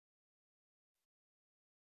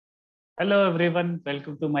Hello everyone,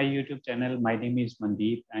 welcome to my YouTube channel. My name is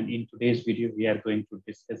Mandeep, and in today's video we are going to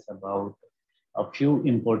discuss about a few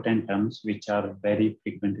important terms which are very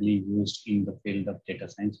frequently used in the field of data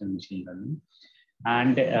science and machine learning.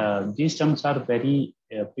 And these terms are very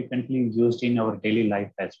frequently used in our daily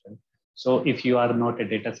life as well. So if you are not a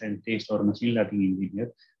data scientist or machine learning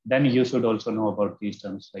engineer, then you should also know about these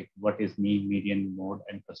terms like what is mean, median, mode,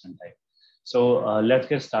 and percentile. So let's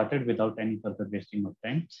get started without any further wasting of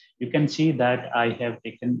time. You can see that I have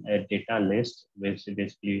taken a data list, which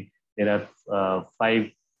basically there are five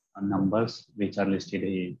numbers which are listed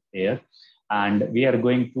here. And we are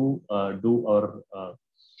going to do our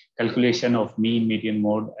calculation of mean, median,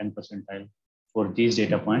 mode, and percentile for these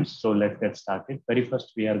data points. So let's get started. Very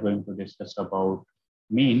first, we are going to discuss about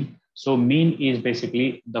mean. So mean is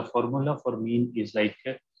basically the formula for mean is like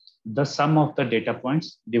the sum of the data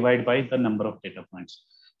points divided by the number of data points.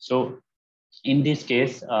 So in this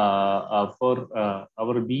case, for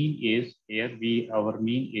our mean is here, our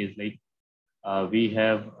mean is like we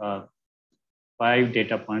have 5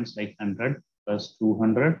 data points like 100 plus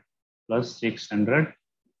 200 plus 600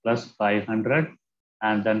 plus 500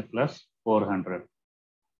 and then plus 400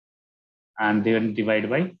 and then divide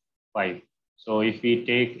by 5. So if we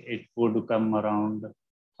take, it would come around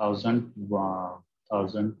 1000,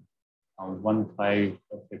 1000,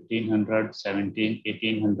 1500, 17,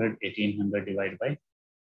 1800, 1800 divided by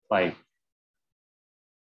 5.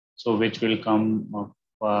 So which will come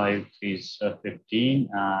 5 is 15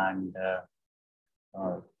 and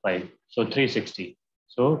 5. So 360.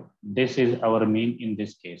 So this is our mean in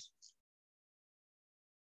this case.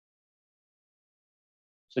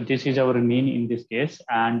 So this is our mean in this case.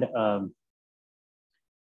 And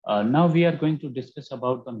now we are going to discuss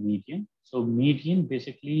about the median. So median,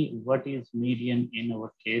 basically what is median in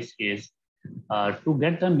our case is to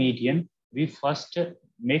get the median, we first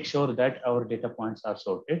make sure that our data points are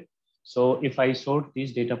sorted. So if I sort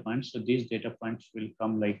these data points, so these data points will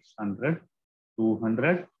come like 100,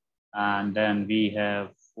 200, and then we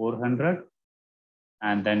have 400,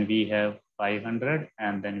 and then we have 500,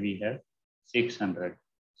 and then we have 600.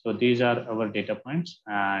 So these are our data points.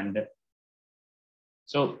 And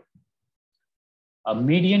so a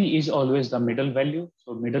median is always the middle value.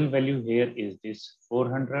 So middle value here is this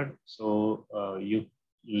 400. So you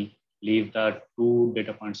leave the 2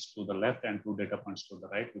 data points to the left and 2 data points to the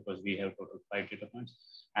right because we have total 5 data points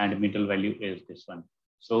and middle value is this one.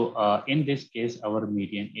 So in this case, our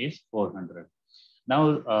median is 400.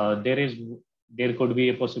 Now there could be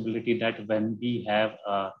a possibility that when we have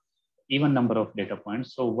even number of data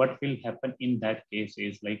points, so what will happen in that case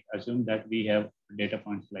is like assume that we have data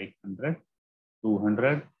points like 100,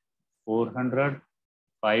 200, 400,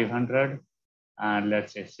 500, and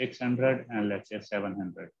let's say 600, and let's say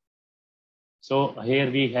 700. So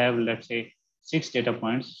here we have, let's say 6 data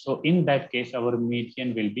points. So in that case, our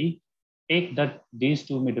median will be take these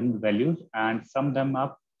 2 middle values and sum them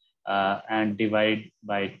up and divide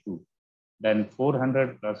by 2. Then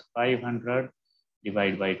 400 plus 500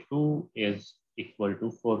 divided by 2 is equal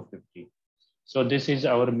to 450. So this is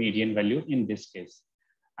our median value in this case.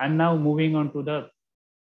 And now moving on to the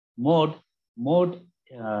mode. Mode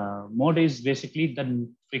is basically the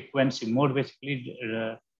frequency. Mode basically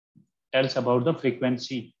tells about the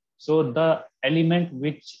frequency. So the element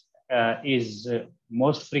which is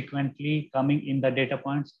most frequently coming in the data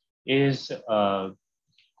points is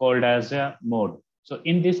called as a mode. So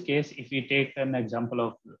in this case, if we take an example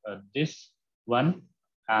of this one,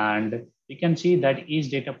 and we can see that each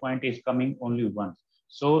data point is coming only once.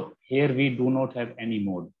 So here we do not have any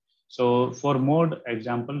mode. So for mode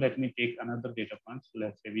example, let me take another data point. So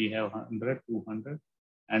let's say we have 100, 200,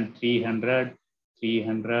 and 300,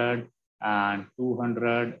 300, and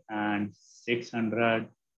 200, and 600,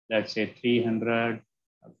 let's say 300,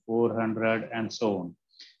 400, and so on.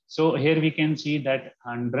 So here we can see that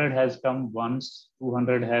 100 has come once,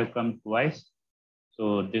 200 have come twice.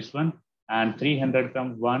 So this one, and 300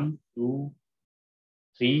 come 1, 2,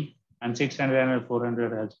 3, and 600 and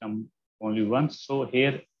 400 has come only once. So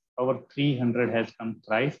here our 300 has come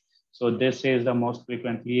thrice. So this is the most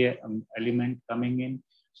frequently element coming in.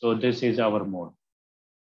 So this is our mode.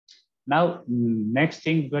 Now, next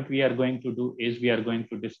thing that we are going to do is we are going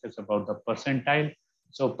to discuss about the percentile.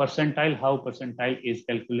 So percentile, how percentile is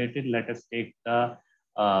calculated. Let us take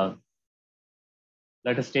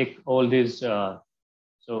all these.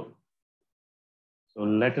 So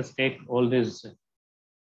let us take all these.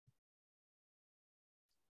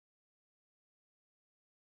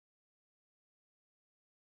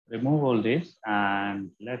 Remove all this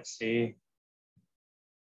and let's say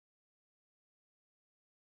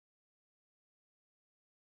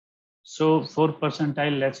So for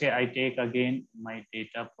percentile, let's say I take again my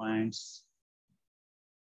data points.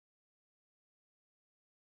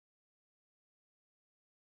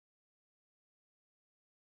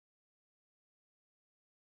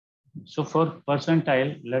 So for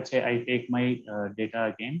percentile, let's say I take my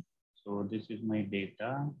data again. So this is my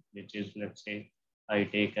data, which is, let's say I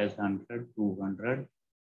take as 100, 200,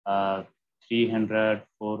 300,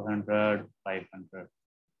 400, 500,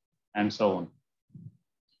 and so on.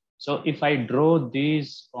 So if I draw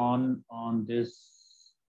these on this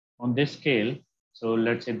scale, so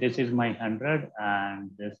let's say this is my 100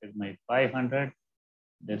 and this is my 500,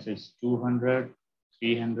 this is 200,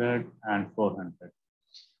 300, and 400.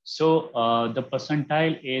 So the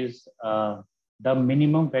percentile is the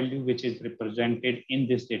minimum value which is represented in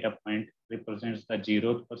this data point represents the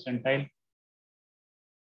 0th percentile,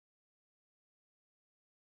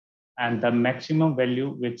 and the maximum value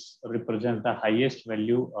which represents the highest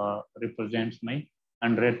value represents my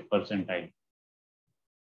 100th percentile.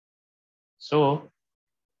 So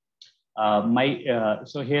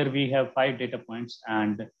so here we have 5 data points,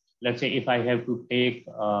 and let's say if I have to take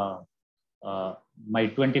my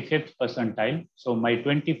 25th percentile. So my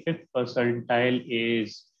 25th percentile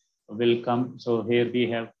will come. So here we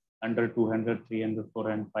have 100, 200, 300,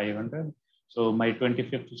 400, and 500. So my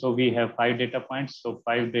 25th, so we have 5 data points. So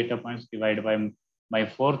 5 data points divided by my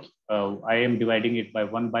fourth. I am dividing it by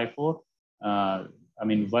 1 by 4. I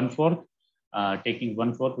mean 1/4, taking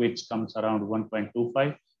 1/4, which comes around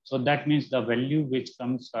 1.25. So that means the value which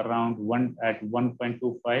comes around 1 at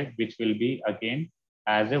 1.25, which will be again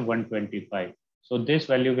as a 125. So this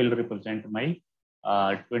value will represent my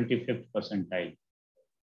 25th percentile.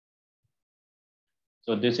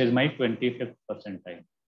 So this is my 25th percentile.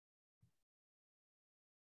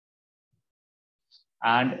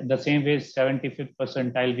 And the same way 75th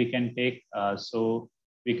percentile we can take. So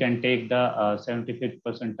we can take the 75th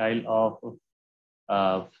percentile of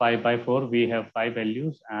 5 by 4. We have 5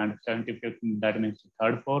 values, and 75th, that means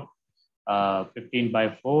third 4. 15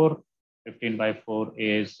 by 4. 15 by 4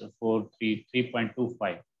 is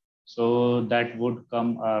 3.25. So that would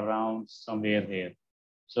come around somewhere here.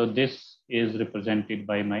 So this is represented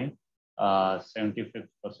by my 75th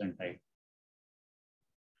percentile.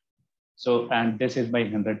 So, and this is my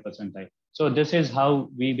 100th percentile. So this is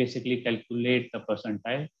how we basically calculate the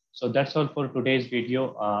percentile. So that's all for today's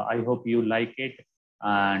video. I hope you like it.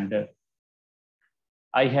 And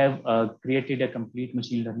I have created a complete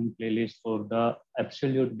machine learning playlist for the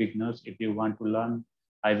absolute beginners. If you want to learn,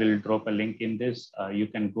 I will drop a link in this. You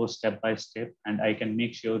can go step by step, and I can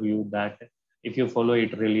make sure you that if you follow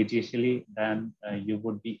it religiously, then you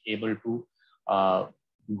would be able to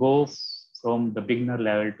go from the beginner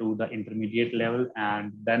level to the intermediate level,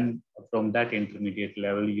 and then from that intermediate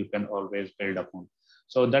level, you can always build upon.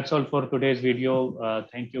 So that's all for today's video.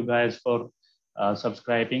 Thank you guys for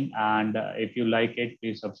subscribing, and if you like it,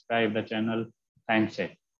 please subscribe the channel. Thanks.